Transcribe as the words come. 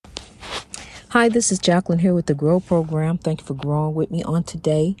Hi, this is Jacqueline here with the Grow Program. Thank you for growing with me on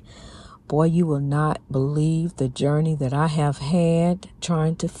today. Boy, you will not believe the journey that I have had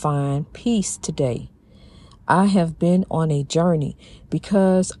trying to find peace today. I have been on a journey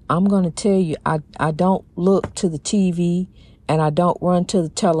because I'm going to tell you, I don't look to the TV and I don't run to the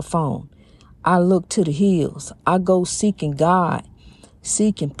telephone. I look to the hills. I go seeking God,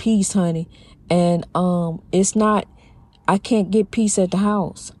 seeking peace, honey. And it's not, I can't get peace at the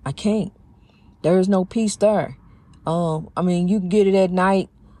house. I can't. There is no peace there. You can get it at night,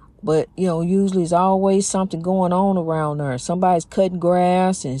 but usually there's always something going on around there. Somebody's cutting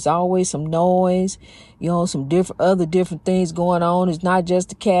grass, and there's always some noise. Some different things going on. It's not just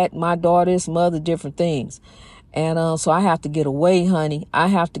the cat, my daughter, some other different things, and so I have to get away, honey. I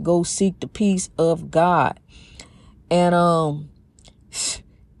have to go seek the peace of God, and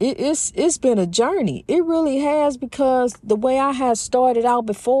it's been a journey. It really has, because the way I had started out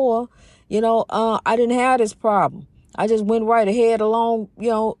before. I didn't have this problem. I just went right ahead along,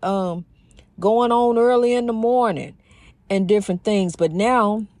 going on early in the morning and different things. But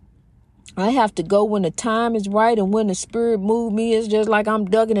now I have to go when the time is right, and when the spirit moved me. It's just like I'm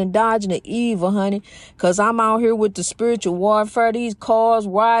ducking and dodging the evil, honey, because I'm out here with the spiritual warfare. These cars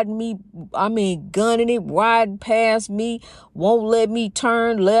riding me, gunning it, riding past me, won't let me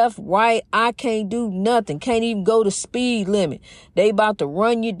turn left, right. I can't do nothing. Can't even go the speed limit. They about to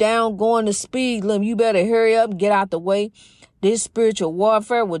run you down going the speed limit. You better hurry up and get out the way. This spiritual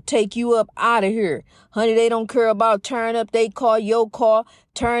warfare will take you up out of here. Honey, they don't care about turn up they car, your car,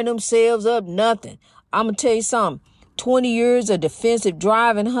 turn themselves up, nothing. I'm going to tell you something. 20 years of defensive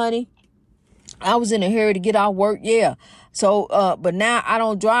driving, honey. I was in a hurry to get out work, yeah. So, but now I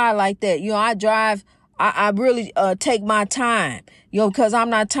don't drive like that. I drive, I really take my time, because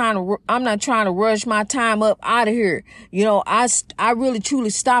I'm not trying to rush my time up out of here. I really truly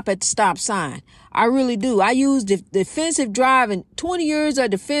stop at the stop sign. I really do. I use defensive driving. 20 years of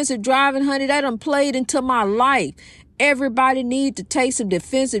defensive driving, honey, that done played into my life. Everybody need to take some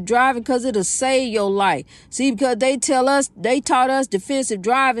defensive driving, because it'll save your life. See, because they taught us defensive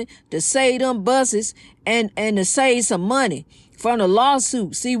driving to save them buses and to save some money from the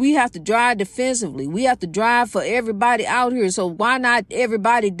lawsuit. See, we have to drive defensively. We have to drive for everybody out here. So why not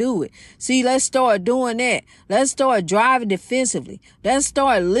everybody do it? See, let's start doing that. Let's start driving defensively. Let's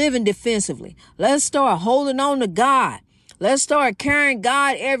start living defensively. Let's start holding on to God. Let's start carrying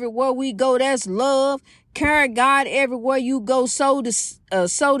God everywhere we go. That's love. Carry God everywhere you go. Sow the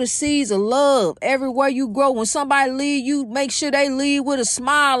seeds of love everywhere you grow. When somebody leave, you make sure they leave with a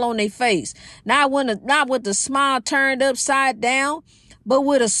smile on their face. Not with the smile turned upside down, but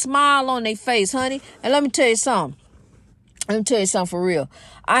with a smile on their face, honey. And let me tell you something. For real.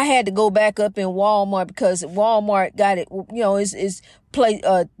 I had to go back up in Walmart, because Walmart got it, it's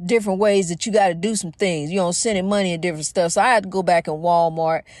different ways that you got to do some things, sending money and different stuff. So I had to go back in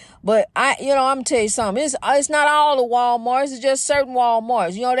Walmart. But I'm going to tell you something. It's not all the Walmarts. It's just certain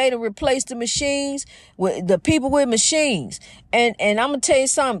Walmarts. They done replaced the machines with the people with machines. And I'm going to tell you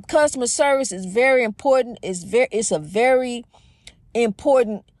something. Customer service is very important. It's a very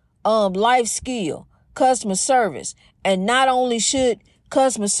important life skill. Customer service. And not only should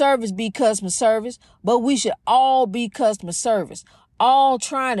customer service be customer service, but we should all be customer service. All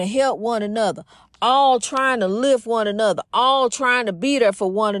trying to help one another. All trying to lift one another. All trying to be there for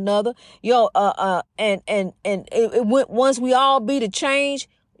one another. Once we all be the change,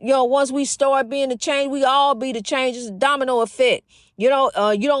 once we start being the change, we all be the change. It's a domino effect. You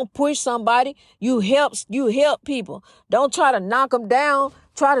don't push somebody. You help people. Don't try to knock them down.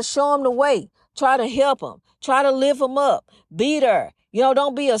 Try to show them the way. Try to help them. Try to lift them up. Be there.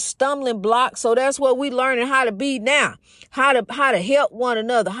 Don't be a stumbling block. So that's what we learning how to be now. How to help one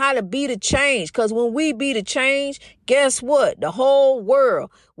another. How to be the change. Because when we be the change, guess what? The whole world,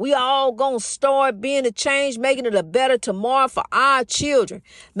 we all gonna start being the change, making it a better tomorrow for our children.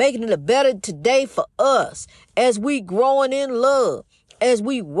 Making it a better today for us. As we growing in love. As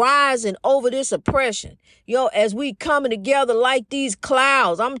we rising over this oppression, as we coming together like these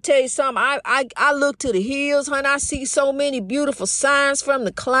clouds. I'm gonna tell you something. I look to the hills, honey. I see so many beautiful signs from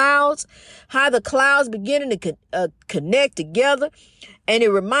the clouds, how the clouds beginning to connect together, and it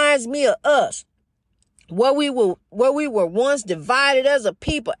reminds me of us, where we were once divided as a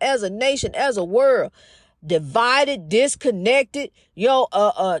people, as a nation, as a world, divided, disconnected,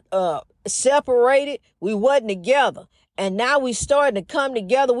 separated. We wasn't together. And now we starting to come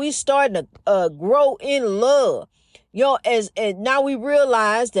together. We starting to grow in love. And now we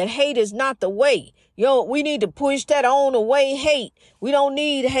realize that hate is not the way. We need to push that on away hate. We don't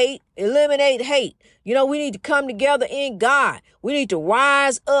need hate. Eliminate hate. We need to come together in God. We need to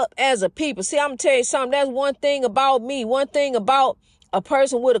rise up as a people. See, I'm going to tell you something. That's one thing about me. One thing about a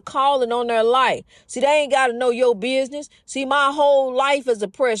person with a calling on their life. See, they ain't got to know your business. See, my whole life is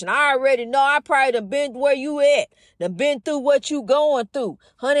oppression. I already know. I probably done been where you at. Done been through what you going through.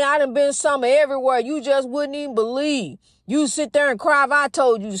 Honey, I done been somewhere everywhere. You just wouldn't even believe. You sit there and cry if I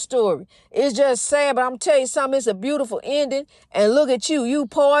told you the story. It's just sad, but I'm telling you something. It's a beautiful ending. And look at you. You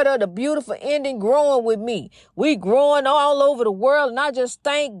part of the beautiful ending growing with me. We growing all over the world. And I just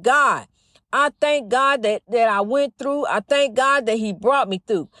thank God. I thank God that I went through. I thank God that he brought me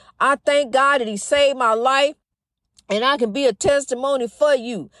through. I thank God that he saved my life. And I can be a testimony for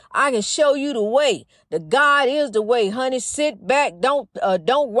you. I can show you the way. The God is the way, honey. Sit back. Don't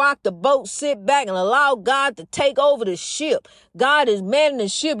rock the boat. Sit back and allow God to take over the ship. God is manning the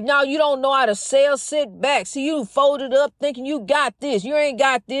ship. Now you don't know how to sail. Sit back. See, you folded up thinking you got this. You ain't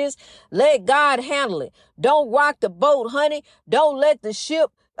got this. Let God handle it. Don't rock the boat, honey. Don't let the ship.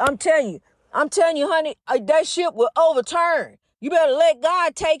 I'm telling you, honey, that ship will overturn. You better let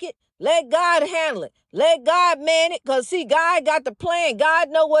God take it. Let God handle it. Let God man it. Because, see, God got the plan. God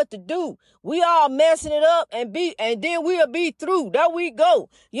know what to do. We all messing it up and then we'll be through. There we go.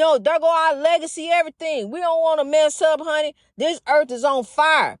 There go our legacy, everything. We don't want to mess up, honey. This earth is on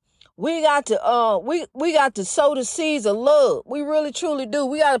fire. We got to we got to sow the seeds of love. We really truly do.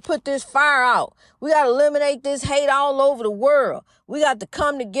 We got to put this fire out. We got to eliminate this hate all over the world. We got to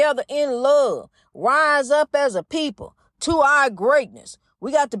come together in love. Rise up as a people to our greatness.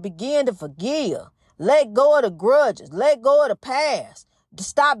 We got to begin to forgive. Let go of the grudges. Let go of the past. To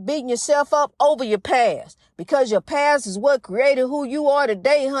stop beating yourself up over your past. Because your past is what created who you are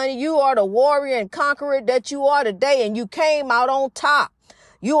today, honey. You are the warrior and conqueror that you are today. And you came out on top.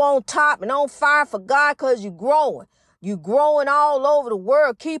 You on top and on fire for God because you growing. You growing all over the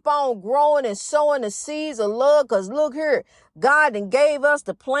world. Keep on growing and sowing the seeds of love. Because look here, God done gave us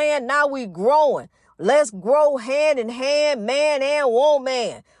the plan. Now we growing. Let's grow hand in hand, man and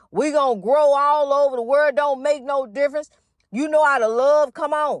woman. We gonna grow all over the world. Don't make no difference. You know how to love.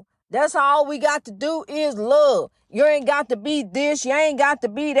 Come on. That's all we got to do is love. You ain't got to be this. You ain't got to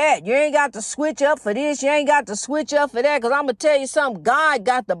be that. You ain't got to switch up for this. You ain't got to switch up for that. Because I'm going to tell you something. God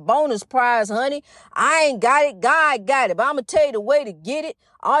got the bonus prize, honey. I ain't got it. God got it. But I'm going to tell you the way to get it.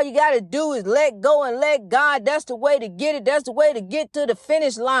 All you got to do is let go and let God. That's the way to get it. That's the way to get to the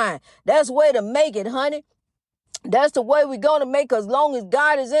finish line. That's the way to make it, honey. That's the way we're going to make, as long as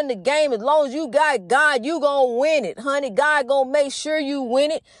God is in the game, as long as you got God, you going to win it, honey. God going to make sure you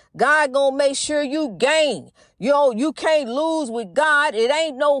win it. God going to make sure you gain. You can't lose with God. It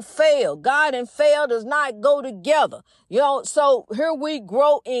ain't no fail. God and fail does not go together. So here we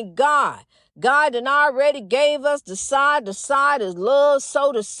grow in God. God done already gave us the side. The side is love.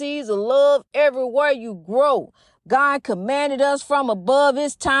 Sow the seeds of love everywhere you grow. God commanded us from above.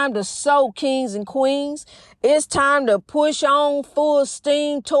 It's time to sow, kings and queens. It's time to push on full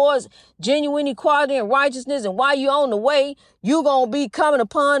steam towards genuine equality and righteousness. And while you're on the way, you're going to be coming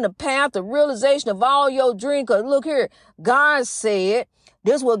upon the path of realization of all your dreams. Because look here, God said,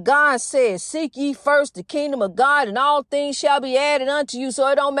 this is what God said, seek ye first the kingdom of God and all things shall be added unto you. So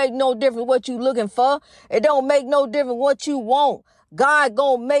it don't make no difference what you looking for. It don't make no difference what you want. God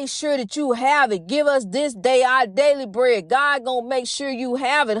gonna make sure that you have it. Give us this day our daily bread. God gonna make sure you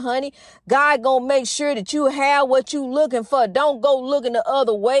have it, honey. God gonna make sure that you have what you looking for. Don't go looking the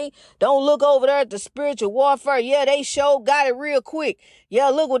other way. Don't look over there at the spiritual warfare. Yeah, they sure got it real quick. Yeah,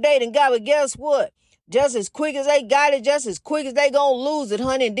 look what they done got. But guess what? Just as quick as they got it, just as quick as they gonna lose it,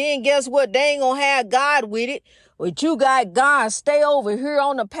 honey. And then guess what? They ain't gonna have God with it. But you got God. Stay over here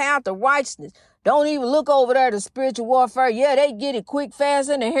on the path of righteousness. Don't even look over there to spiritual warfare. Yeah, they get it quick, fast,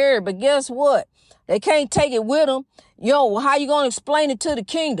 and in a hurry. But guess what? They can't take it with them. How you going to explain it to the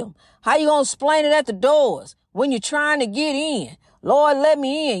kingdom? How you going to explain it at the doors when you're trying to get in? Lord, let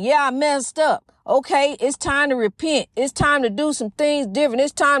me in. Yeah, I messed up. Okay, it's time to repent. It's time to do some things different.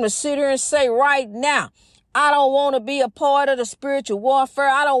 It's time to sit here and say right now, I don't want to be a part of the spiritual warfare.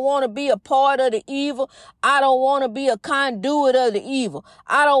 I don't want to be a part of the evil. I don't want to be a conduit of the evil.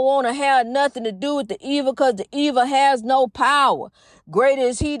 I don't want to have nothing to do with the evil because the evil has no power. Greater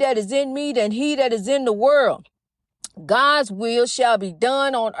is he that is in me than he that is in the world. God's will shall be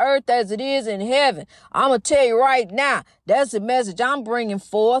done on earth as it is in heaven. I'm going to tell you right now, that's the message I'm bringing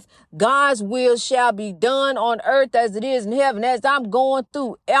forth. God's will shall be done on earth as it is in heaven. As I'm going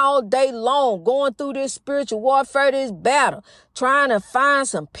through all day long, going through this spiritual warfare, this battle, trying to find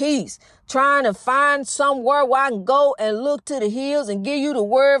some peace, trying to find somewhere where I can go and look to the hills and give you the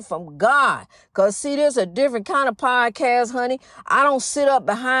word from God. Because, see, this is a different kind of podcast, honey. I don't sit up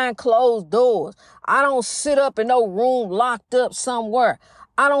behind closed doors. I don't sit up in no room locked up somewhere.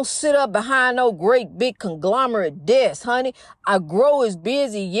 I don't sit up behind no great big conglomerate desk, honey. I grow as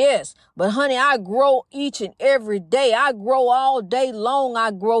busy, yes. But, honey, I grow each and every day. I grow all day long.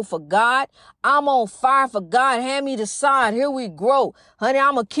 I grow for God. I'm on fire for God. Hand me the side. Here we grow. Honey,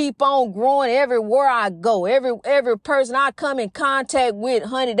 I'm going to keep on growing everywhere I go. Every person I come in contact with,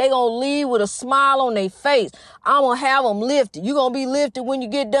 honey, they going to leave with a smile on their face. I'm going to have them lifted. You're going to be lifted when you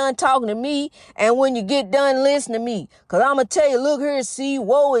get done talking to me and when you get done listening to me. Because I'm going to tell you, look here, see,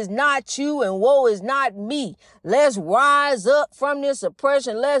 woe is not you and woe is not me. Let's rise up from this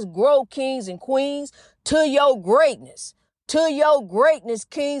oppression. Let's grow, kings and queens, to your greatness. To your greatness,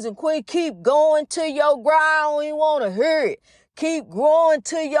 kings and queens. Keep going to your grind. I don't even want to hear it. Keep growing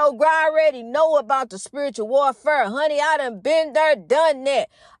to your grind. I already know about the spiritual warfare. Honey, I done been there, done that.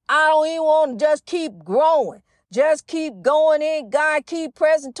 I don't even want to just keep growing. Just keep going in God. Keep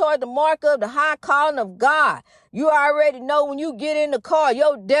pressing toward the mark of the high calling of God. You already know when you get in the car,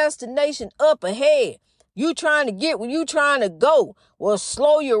 your destination up ahead. You trying to get where you trying to go. Well,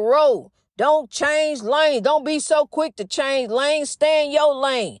 slow your roll. Don't change lanes. Don't be so quick to change lanes. Stay in your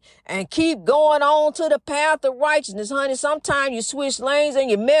lane and keep going on to the path of righteousness, honey. Sometimes you switch lanes and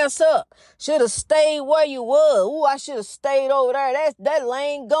you mess up. Should have stayed where you was. Ooh, I should have stayed over there. That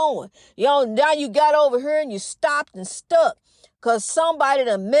lane going. You know, now you got over here and you stopped and stuck because somebody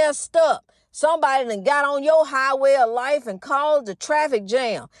done messed up. Somebody done got on your highway of life and caused a traffic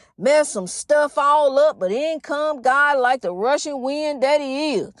jam. Messed some stuff all up, but in come God like the rushing wind that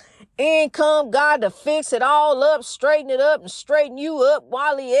he is. In come God to fix it all up, straighten it up, and straighten you up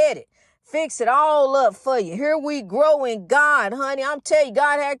while he at it. Fix it all up for you. Here we grow in God, honey. I'm telling you,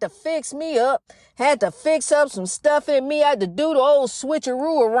 God had to fix me up. Had to fix up some stuff in me. Had to do the old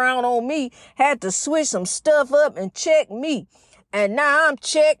switcheroo around on me. Had to switch some stuff up and check me. And now I'm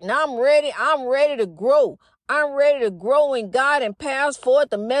checked and I'm ready. I'm ready to grow. I'm ready to grow in God and pass forth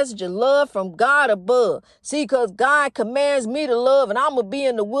the message of love from God above. See, because God commands me to love and I'm going to be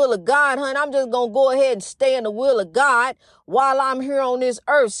in the will of God, honey. I'm just going to go ahead and stay in the will of God while I'm here on this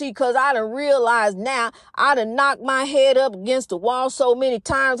earth. See, because I done realized now I done knocked my head up against the wall so many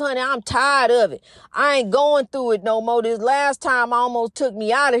times, honey. I'm tired of it. I ain't going through it no more. This last time almost took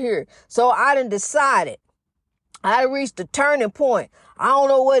me out of here. So I done decided. I reached the turning point. I don't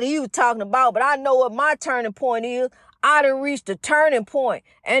know what he was talking about, but I know what my turning point is. I done reached the turning point,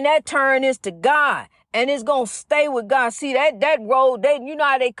 and that turn is to God, and it's gonna stay with God. See that road, you know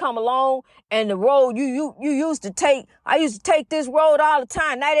how they come along, and the road you used to take. I used to take this road all the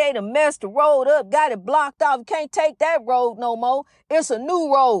time. Now they done messed the road up, got it blocked off. You can't take that road no more. It's a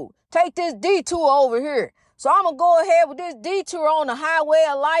new road. Take this detour over here. So I'm gonna go ahead with this detour on the highway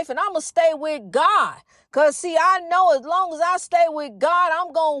of life, and I'm gonna stay with God. Because, see, I know as long as I stay with God,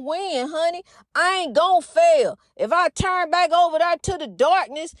 I'm going to win, honey. I ain't going to fail. If I turn back over there to the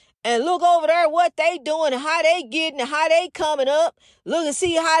darkness and look over there what they doing and how they getting and how they coming up, look and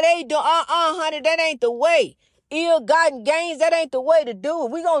see how they do. Honey, that ain't the way. Ill-gotten gains, that ain't the way to do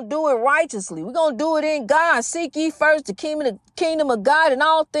it. We're going to do it righteously. We're going to do it in God. Seek ye first the kingdom of God, and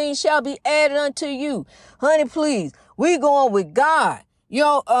all things shall be added unto you. Honey, please, we going with God. You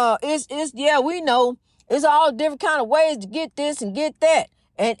know, we know. It's all different kind of ways to get this and get that.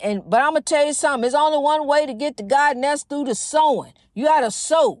 But I'm going to tell you something. There's only one way to get to God, and that's through the sowing. You got to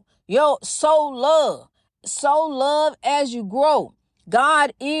sow. Sow love. Sow love as you grow.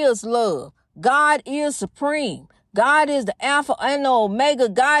 God is love. God is supreme. God is the Alpha and the Omega.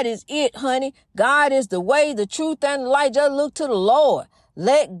 God is it, honey. God is the way, the truth, and the light. Just look to the Lord.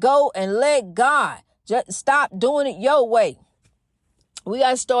 Let go and let God. Just stop doing it your way. We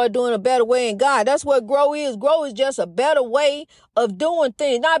got to start doing a better way in God. That's what grow is. Grow is just a better way of doing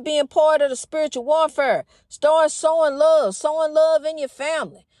things, not being part of the spiritual warfare. Start sowing love in your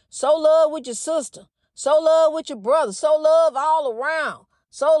family. Sow love with your sister. Sow love with your brother. Sow love all around.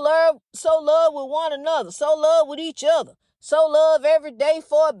 Sow love with one another. Sow love with each other. Sow love every day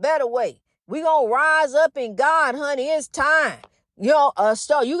for a better way. We going to rise up in God, honey. It's time.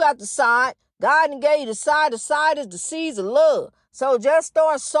 So you got the side. God done gave you the side. The side is the seeds of love. So just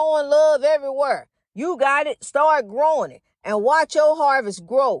start sowing love everywhere. You got it. Start growing it and watch your harvest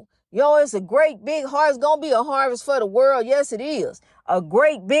grow. It's a great big harvest. It's going to be a harvest for the world. Yes, it is. A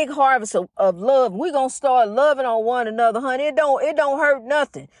great big harvest of love. We're going to start loving on one another, honey. It don't hurt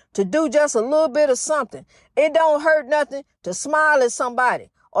nothing to do just a little bit of something. It don't hurt nothing to smile at somebody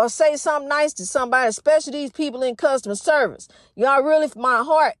or say something nice to somebody, especially these people in customer service. Really, my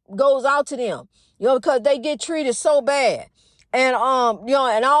heart goes out to them, because they get treated so bad. And,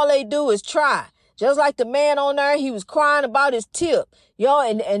 and all they do is try. Just like the man on there, he was crying about his tip,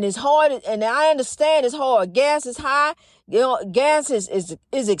 and it's hard. And I understand it's hard. Gas is high. Gas is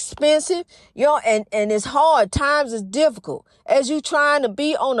expensive, and it's hard. Times is difficult. As you trying to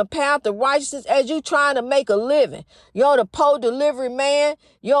be on the path of righteousness, as you trying to make a living, the poor delivery man,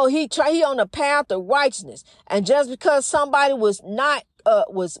 he on the path of righteousness. And just because somebody was not,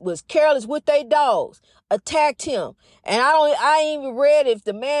 was careless with their dogs, attacked him. And I ain't even read if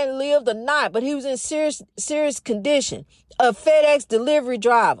the man lived or not, but he was in serious condition. A FedEx delivery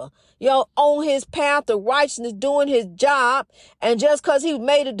driver, on his path of righteousness, doing his job. And just cause he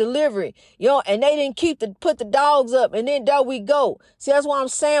made a delivery, and they didn't put the dogs up, and then there we go. See, that's what I'm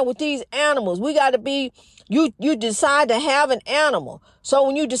saying with these animals. We got to be, you decide to have an animal. So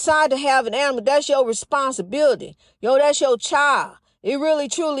when you decide to have an animal, that's your responsibility. That's your child. It really,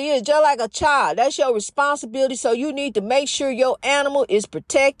 truly is just like a child. That's your responsibility. So you need to make sure your animal is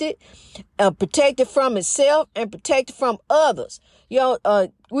protected, protected from itself and protected from others. We got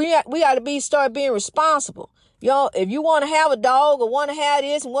to start being responsible. If you want to have a dog or want to have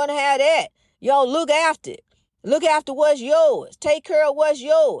this and want to have that, look after it. Look after what's yours. Take care of what's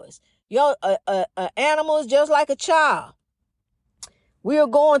yours. Animal is just like a child. We are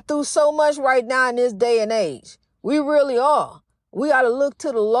going through so much right now in this day and age. We really are. We got to look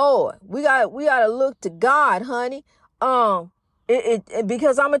to the Lord. We got to look to God, honey.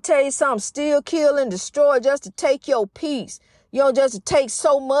 Because I'm going to tell you something, steal, kill, and destroy just to take your peace, just to take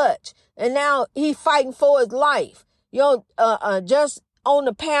so much. And now he fighting for his life, just on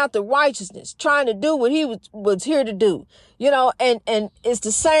the path of righteousness, trying to do what he was here to do, and it's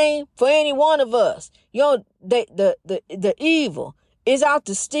the same for any one of us. The evil is out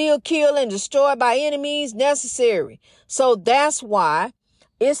to steal, kill, and destroy by any means necessary. So that's why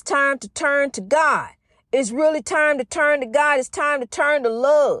it's time to turn to God. It's really time to turn to God. It's time to turn to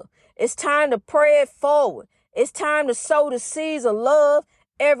love. It's time to pray it forward. It's time to sow the seeds of love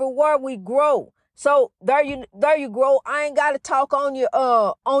everywhere we grow. So there you grow. I ain't got to talk on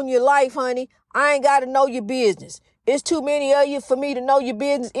your life, honey. I ain't got to know your business. It's too many of you for me to know your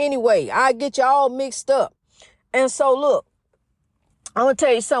business anyway. I get you all mixed up. And so look, I'm going to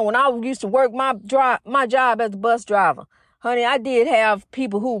tell you something. When I used to work my job as a bus driver, honey, I did have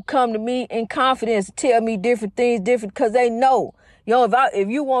people who come to me in confidence to tell me different things, because they know. If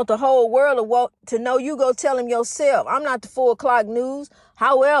you want the whole world to know, you go tell them yourself. I'm not the 4 o'clock news.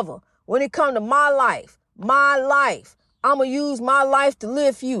 However, when it comes to my life, I'm going to use my life to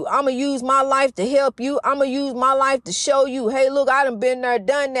lift you. I'm going to use my life to help you. I'm going to use my life to show you, hey, look, I done been there,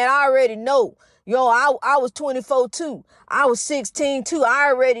 done that. I already know. I was 24 too. I was 16 too.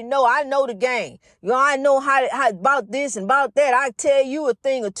 I already know. I know the game. I know how about this and about that. I tell you a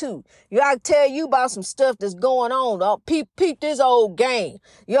thing or two. I tell you about some stuff that's going on. Peep this old game.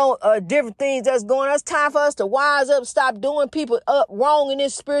 Different things that's going on. It's time for us to wise up, stop doing people up wrong in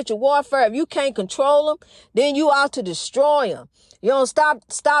this spiritual warfare. If you can't control them, then you out to destroy them.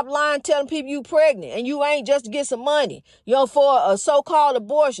 Stop lying, telling people you pregnant and you ain't, just to get some money, for a so-called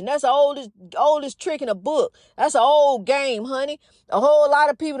abortion. That's the oldest trick in the book. That's an old game, honey. A whole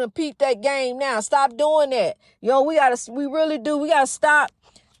lot of people done peeped that game now. Stop doing that. We really do. We gotta stop.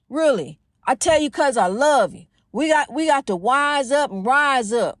 Really. I tell you, cause I love you. We got to wise up and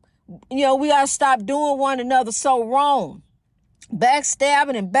rise up. We gotta stop doing one another so wrong.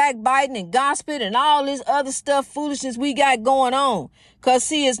 Backstabbing and backbiting and gossiping and all this other stuff, foolishness we got going on. Because,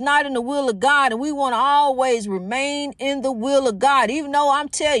 see, it's not in the will of God, and we want to always remain in the will of God. Even though I'm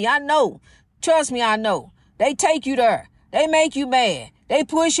telling you, I know. Trust me, I know. They take you there. They make you mad. They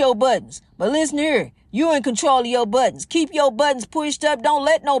push your buttons. But listen here, you in control of your buttons. Keep your buttons pushed up. Don't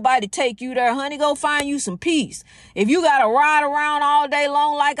let nobody take you there, honey. Go find you some peace. If you got to ride around all day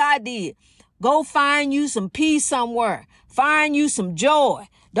long like I did, go find you some peace somewhere. Find you some joy.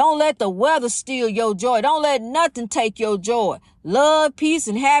 Don't let the weather steal your joy. Don't let nothing take your joy. Love, peace,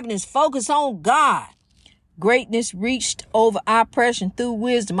 and happiness. Focus on God. Greatness reached over oppression through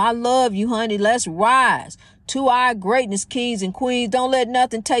wisdom. I love you, honey. Let's rise to our greatness, kings and queens. Don't let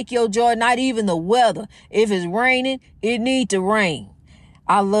nothing take your joy, not even the weather. If it's raining, it need to rain.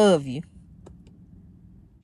 I love you.